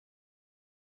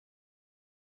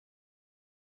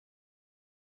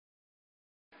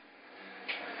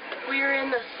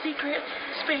secret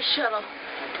space shuttle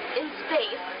in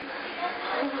space.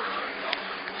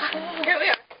 Here we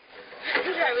are.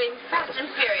 Driving fast and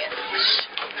furious.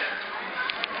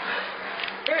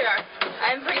 There we are.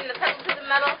 I'm putting the pedal to the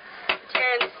metal.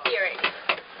 Taryn's steering.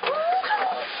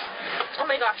 Oh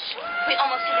my gosh. We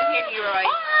almost even hear you, Roy.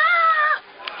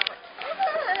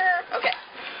 Okay.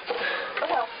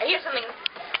 Oh, I hear something.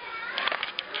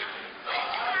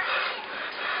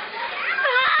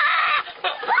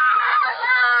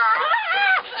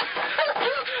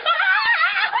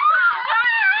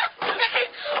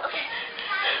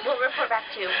 Report back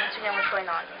to you once we know what's going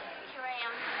on. Here I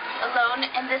am, alone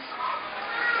in this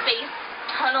space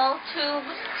tunnel tube.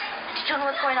 I don't know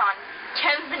what's going on.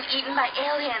 Taryn's been eaten by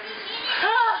aliens.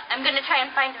 I'm gonna try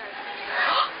and find her.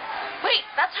 Wait,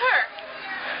 that's her.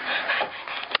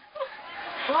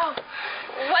 Whoa.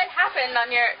 What happened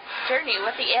on your journey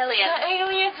with the aliens? The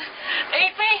aliens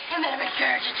ate me and then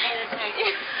regurgitated me.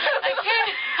 I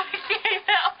came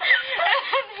out.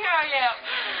 And here I am.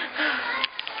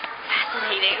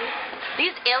 Fascinating.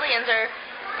 These aliens are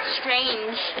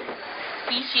strange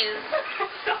species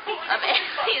of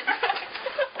aliens.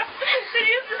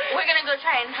 We're gonna go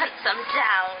try and hunt some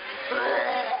down.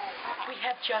 We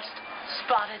have just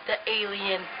spotted the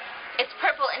alien. It's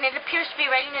purple and it appears to be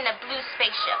riding in a blue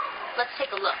spaceship. Let's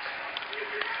take a look.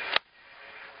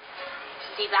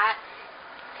 See that?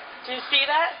 Do you see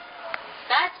that?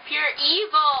 That's pure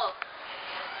evil.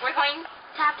 We're going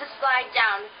to have to slide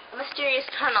down a mysterious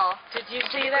tunnel. Did you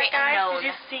see that, guys? Unknown.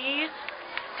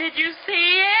 Did you see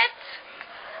it?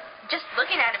 Just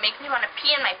looking at it makes me want to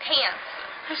pee in my pants.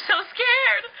 I'm so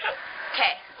scared.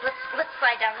 Okay, let's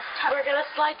slide down this tunnel. We're gonna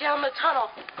slide down the tunnel.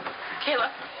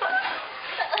 Kayla.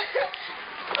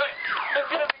 I'm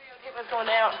gonna videotape us going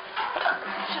down.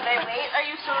 Should I wait? Are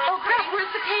you sure? Oh crap,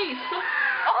 where's the case?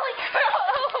 Holy crap!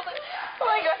 Oh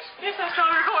my gosh. This is still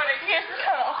recording. Here's the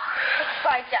tunnel. Let's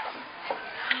slide down.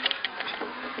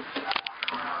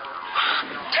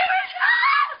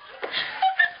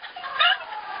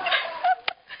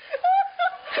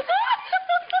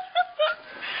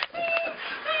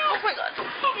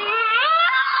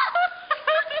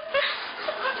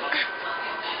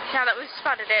 Now that we've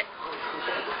spotted it.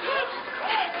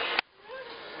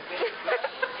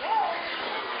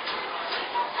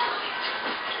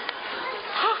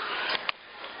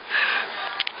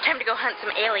 Time to go hunt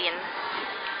some aliens.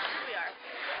 Here we are,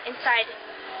 inside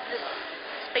this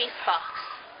space box.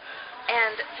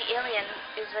 And the alien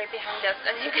is right behind us,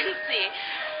 as you can see.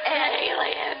 And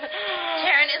alien!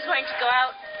 Taryn is going to go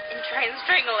out and try and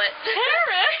strangle it.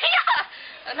 Taryn? Yeah!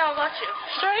 No, I'll watch you.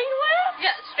 Strangle it?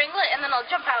 Yeah, strangle it, and then I'll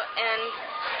jump out and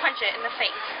punch it in the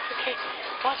face. Okay,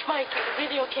 watch my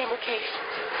video camera case.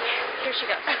 Here she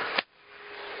goes.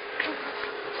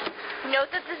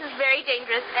 Note that this is very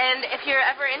dangerous, and if you're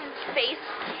ever in space,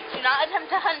 do not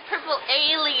attempt to hunt purple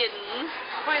aliens.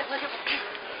 Wait, look at...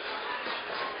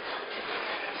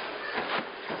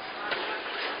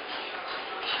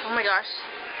 Oh my gosh.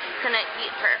 It's gonna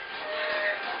eat her.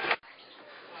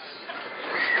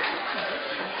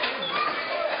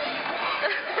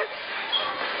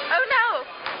 Oh no!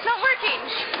 It's not working!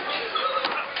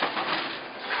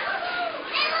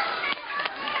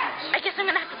 I guess I'm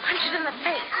gonna have to punch it in the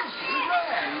face.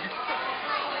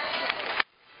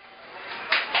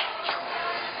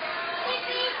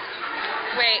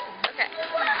 Wait, okay.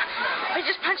 I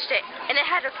just punched it, and it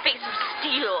had a face of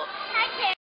steel.